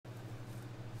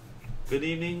Good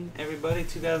evening, everybody.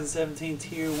 2017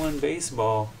 Tier 1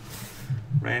 Baseball.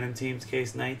 Random Teams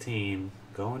Case 19.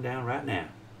 Going down right now.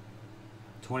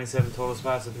 27 total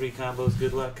spots of 3 combos.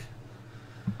 Good luck.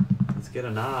 Let's get a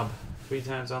knob. 3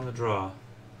 times on the draw.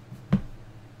 There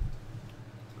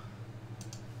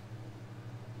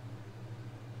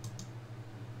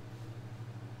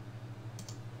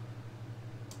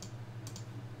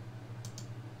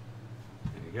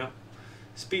you go.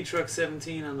 Speed Truck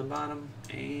 17 on the bottom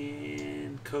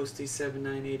and Coasty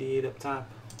 7988 up top.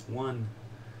 1,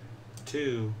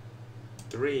 2,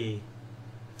 3.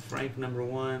 Frank number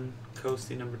 1,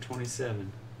 Coasty number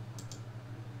 27.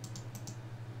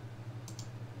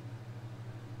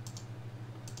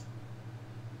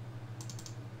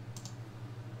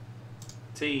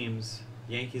 Teams,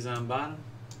 Yankees on bottom,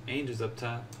 Angels up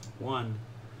top. 1,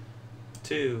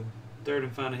 2, third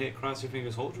and final hit. Cross your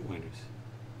fingers, hold your winners.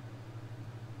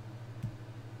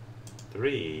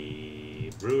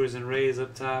 3, Brewers and Rays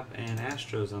up top and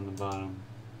Astros on the bottom.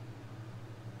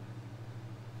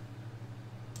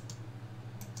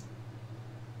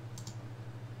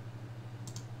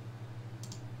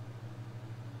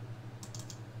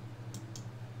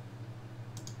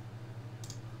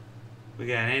 We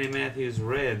got Andy Matthews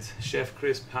Reds, Chef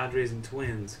Chris Padres and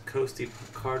Twins, Coasty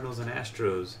Cardinals and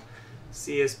Astros,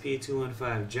 CSP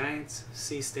 215 Giants,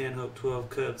 C Stanhope 12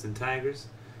 Cubs and Tigers,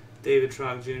 David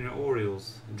Trogg Jr.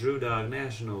 Orioles, Drew Dog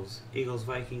Nationals, Eagles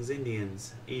Vikings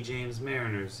Indians, E James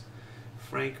Mariners,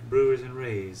 Frank Brewers and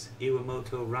Rays,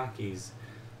 Iwamoto Rockies,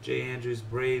 J Andrews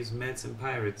Braves Mets and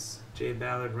Pirates, J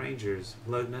Ballard Rangers,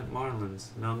 Lugnut Marlins,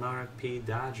 Melnark P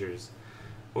Dodgers,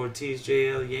 Ortiz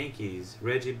JL Yankees,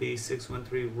 Reggie B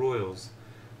 613 Royals,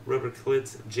 Rubber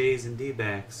Klitz Jays and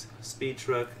D-backs, Speed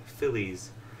Truck Phillies,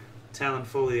 Talon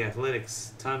Foley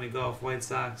Athletics, Tommy Golf White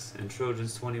Sox, and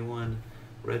Trojans 21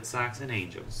 Red Sox and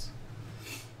Angels.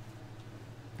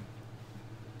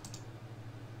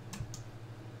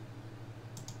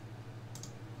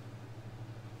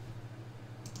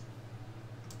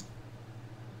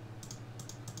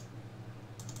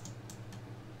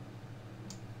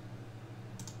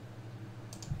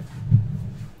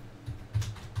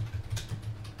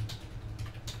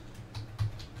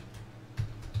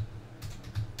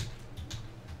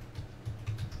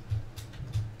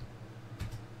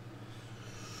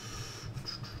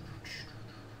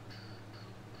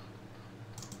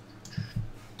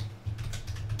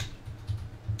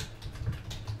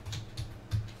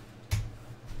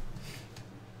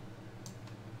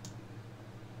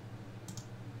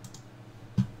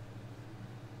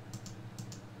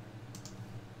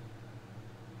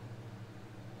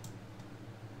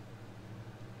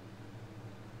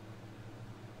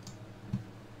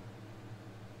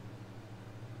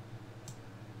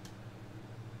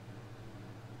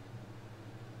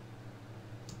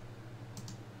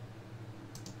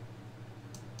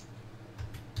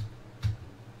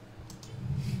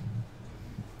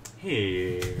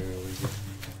 Here we go.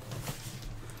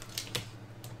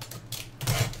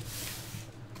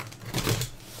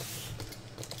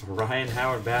 Ryan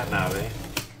Howard batting out, eh?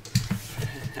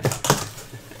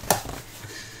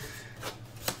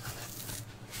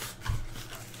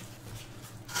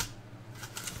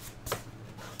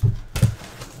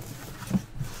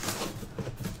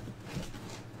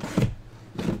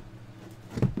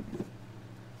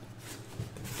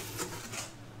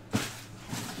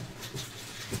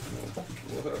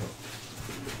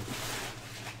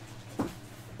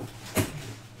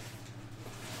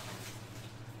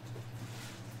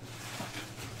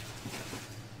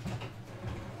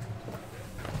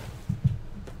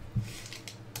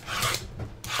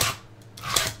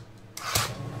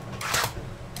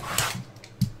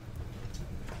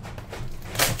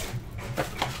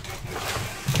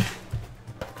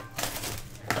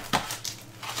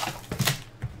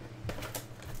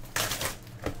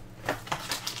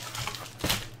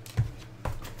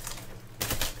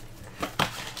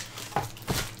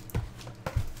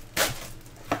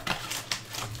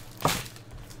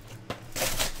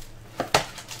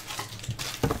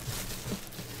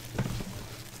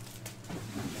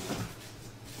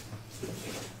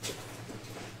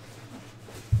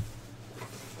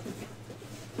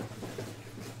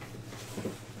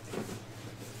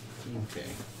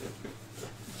 Okay.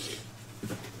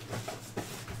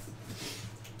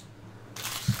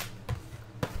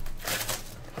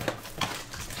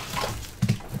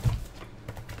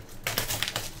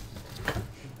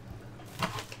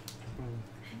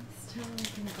 Still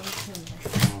looking to go to this.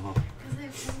 Because I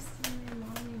posted in my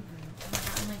mommy room. I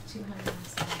got like 200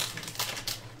 messages.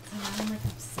 So I'm like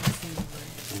obsessing over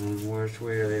it. And which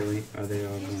way are they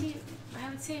all going? I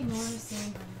would say more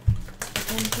San Bernardino.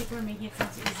 then people are making it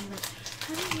sound so easy, like,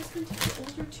 how do your husband take the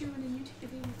older two and then you take the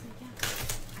baby? It's like, yeah,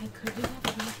 I could do that,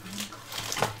 but we have one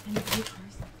car and a big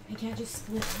cars. I can't just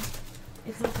split up.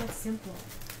 It's not that simple.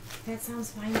 That sounds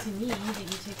fine to me that you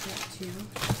take the two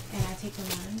and I take the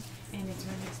one and it's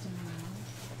right next to my mouth.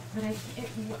 But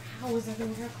how is that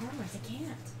going to work out car-wise? I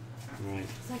can't. Right.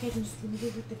 It's like I can just leave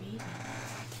it with the baby.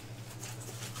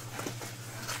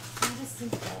 It's not as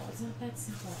simple. It's not that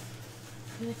simple.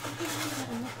 But I think it's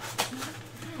not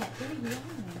that. They're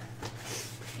young.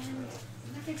 And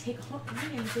I'm not going to take all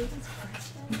three and the baby's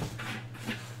breastfed.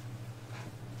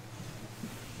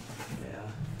 Yeah.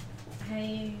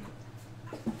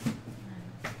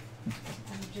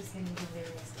 I'm just going to be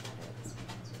delirious about it at this point.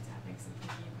 That's what's happening. So I'm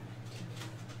thinking about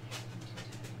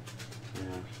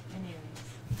it. Yeah. Anyways.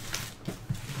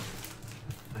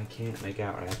 I can't make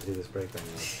out. I have to do this break right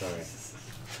now. Sorry.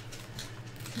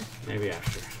 Maybe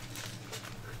after.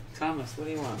 Thomas, what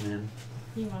do you want, man?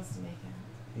 He wants to make out.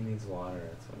 He needs water.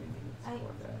 That's what he needs.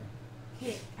 Poor guy.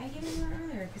 Okay, I gave him water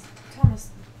earlier. Because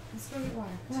Thomas, let's go get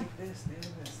water. Come on. Take this. Look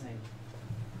at this thing.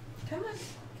 Come on.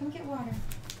 Come get water.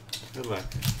 Good luck.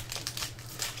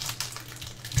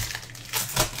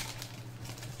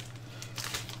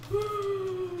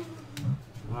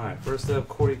 Alright, first up,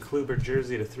 Corey Kluber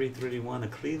jersey to 331, the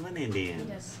Cleveland Indians. He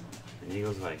does. And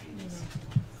Eagles Vikings.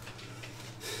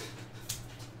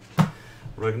 You know.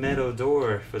 Rougned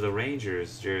Odor for the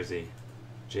Rangers jersey,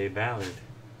 Jay Ballard.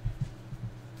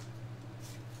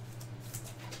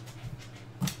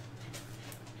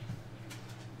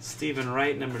 Stephen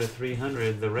Wright, number to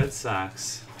 300, the Red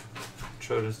Sox,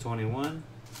 Trojans 21.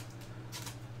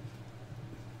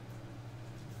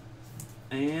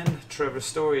 And Trevor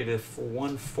Story to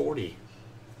 140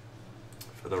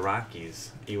 for the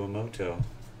Rockies, Iwamoto.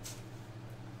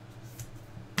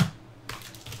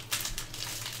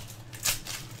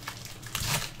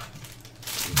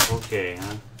 Okay,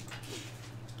 huh?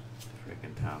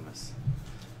 Frickin' Thomas.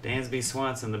 Dansby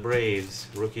Swanson, the Braves,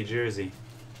 rookie jersey.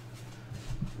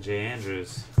 Jay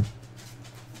Andrews.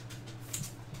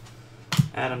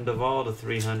 Adam Duvall to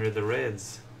 300, the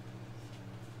Reds.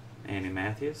 Andy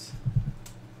Matthews.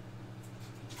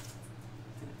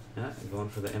 Going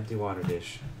for the empty water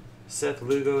dish. Seth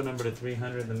Lugo, number to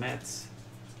 300, the Mets.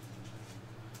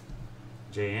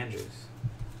 Jay Andrews.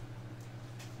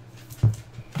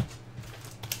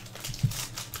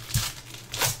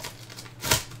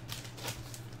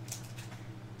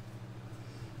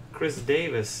 Chris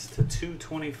Davis to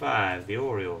 225, the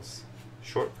Orioles.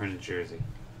 Short printed jersey.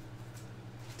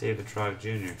 David Trogg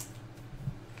Jr.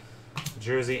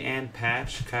 Jersey and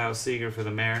patch, Kyle Seager for the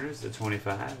Mariners, the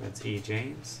 25. That's E.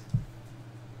 James.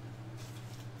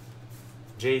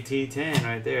 JT10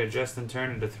 right there. Justin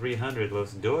Turner to 300,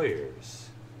 Los Doyers.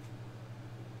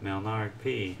 Melnark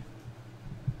P.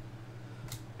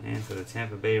 And for the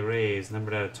Tampa Bay Rays,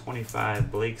 numbered out of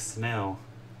 25, Blake Snell.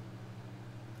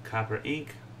 Copper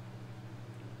Ink.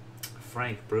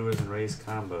 Frank, Brewers and Rays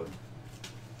combo.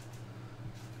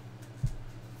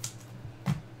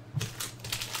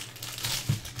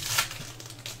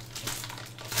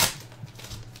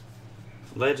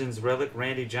 Legends relic,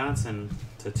 Randy Johnson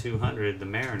to 200, the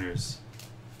Mariners.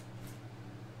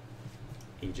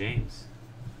 E. James.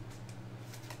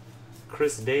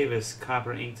 Chris Davis,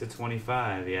 copper ink to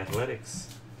 25, the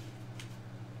Athletics.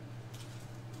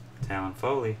 Talon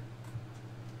Foley.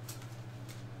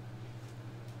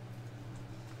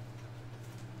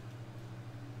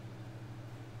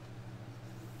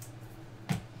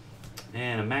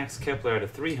 And a Max Kepler at a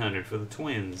 300 for the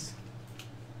Twins.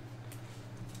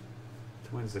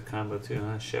 Twins the combo too,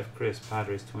 huh? Chef Chris,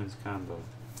 Padres Twins combo.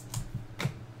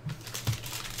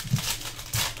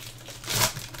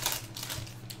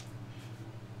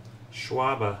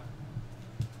 Schwaba,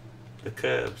 the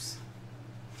Cubs.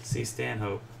 C.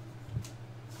 Stanhope.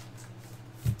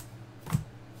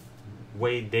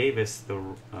 Wade Davis, the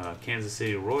Kansas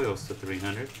City Royals to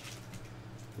 300.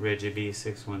 Reggie B.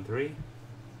 613.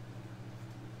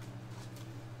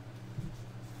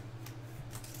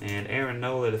 And Aaron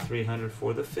Nola to 300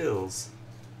 for the Phils.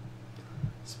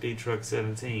 Speed Truck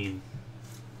 17.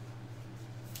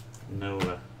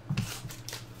 Nola.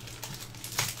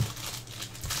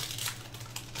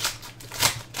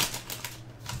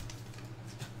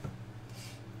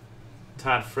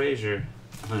 Todd Frazier,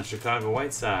 Chicago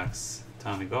White Sox.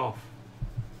 Tommy Golf.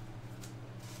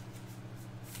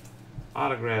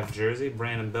 Autographed jersey,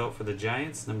 Brandon Belt for the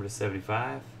Giants, number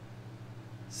 75.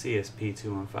 CSP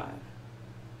 215.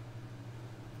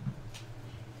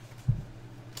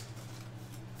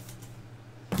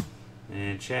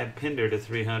 And Chad Pinder to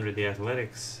 300, the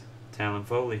Athletics. Talon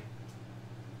Foley.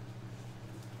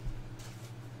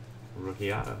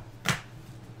 rookie auto.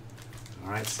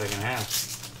 Alright, second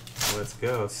half. Let's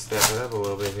go. Let's step it up a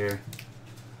little bit here.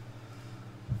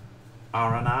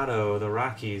 Arenado, the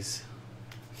Rockies.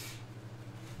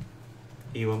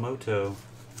 Iwamoto.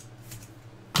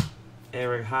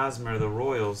 Eric Hosmer, the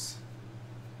Royals.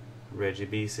 Reggie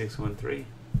B, 613.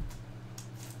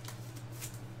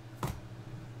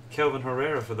 Kelvin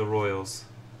Herrera for the Royals.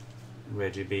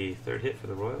 Reggie B, third hit for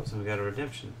the Royals, and we got a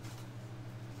redemption.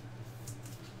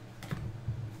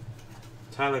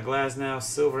 Tyler Glasnow,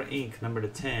 Silver Ink, number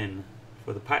 /10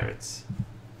 for the Pirates.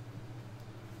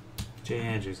 Jay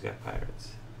Andrews got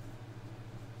Pirates.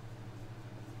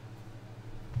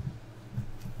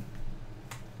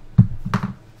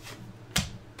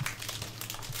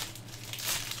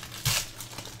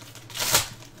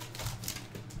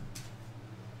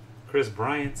 Chris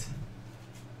Bryant.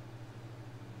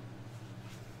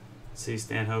 C.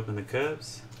 Stanhope in the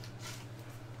Cubs.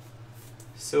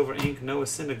 Silver Ink, Noah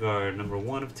Syndergaard, number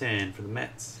 1/10 for the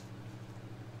Mets.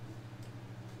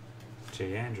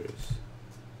 Jay Andrews.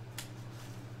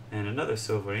 And another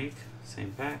Silver Ink,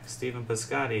 same pack, Stephen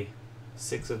Piscotty,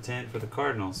 6/10 for the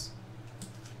Cardinals.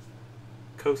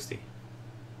 Coasty.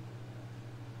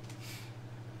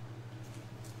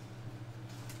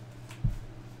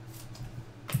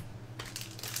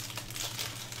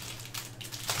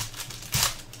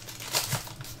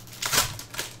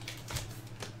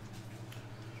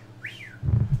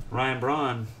 Ryan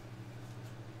Braun.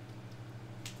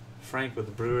 Frank with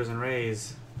the Brewers and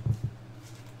Rays.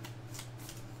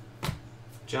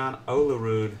 John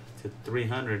Olerud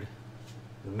 /300,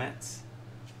 the Mets.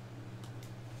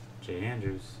 Jay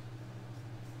Andrews.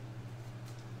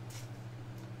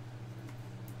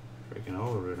 Freaking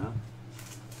Olerud, huh?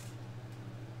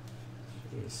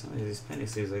 Jeez, some of these penny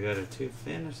sleeves I got are too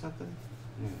thin or something.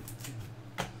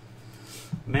 Yeah.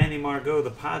 Manny Margot,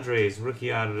 the Padres,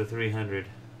 rookie auto /300.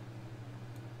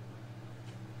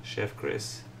 Chef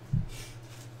Chris.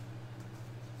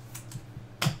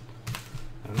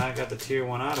 I've not got the tier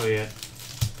 1 auto yet.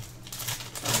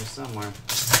 There somewhere.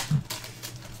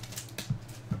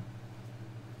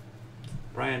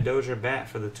 Brian Dozier bat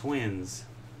for the Twins.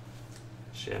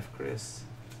 Chef Chris.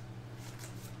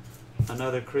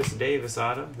 Another Chris Davis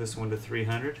auto. This one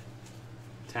 /300.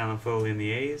 Talon Foley in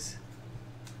the A's.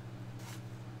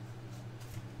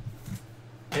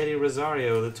 Eddie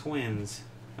Rosario, the Twins.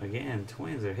 Again,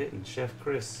 Twins are hitting. Chef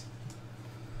Chris.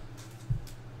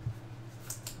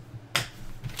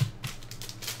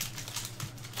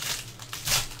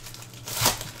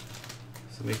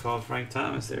 Somebody called Frank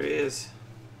Thomas. There he is.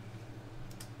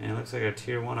 And it looks like our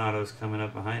tier 1 auto is coming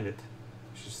up behind it.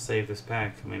 Should save this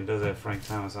pack. I mean, it does have Frank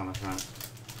Thomas on the front.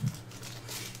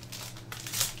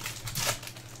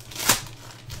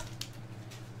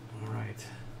 Alright.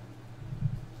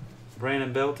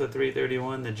 Brandon Belt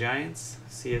 /331, the Giants.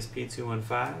 CSP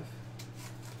 215.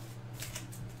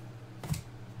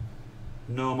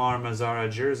 Nomar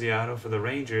Mazara jersey auto for the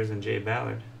Rangers and Jay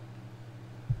Ballard.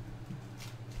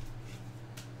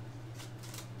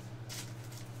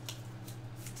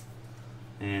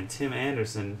 And Tim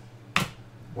Anderson,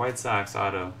 White Sox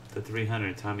auto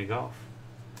 /300, Tommy Golf.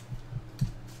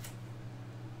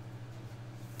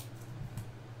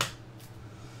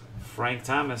 Frank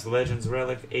Thomas, Legends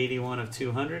Relic,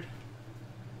 81/200.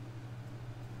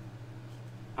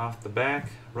 Off the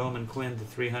back, Roman Quinn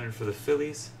 /300 for the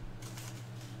Phillies.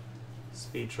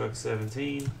 Speed Truck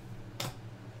 17.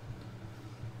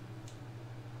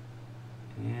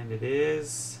 And it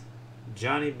is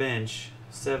Johnny Bench,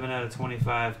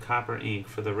 7/25 Copper Ink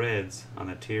for the Reds on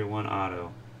the tier 1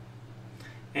 auto.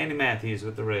 Andy Matthews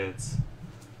with the Reds.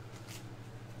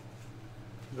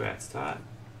 Congrats, Todd.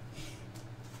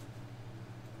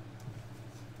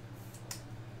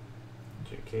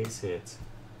 Your case hits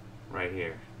right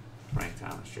here. Frank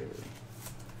Thomas jersey.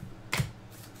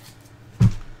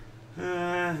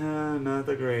 Not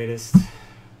the greatest.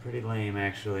 Pretty lame,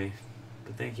 actually.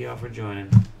 But thank you all for joining.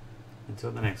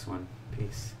 Until the next one.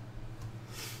 Peace.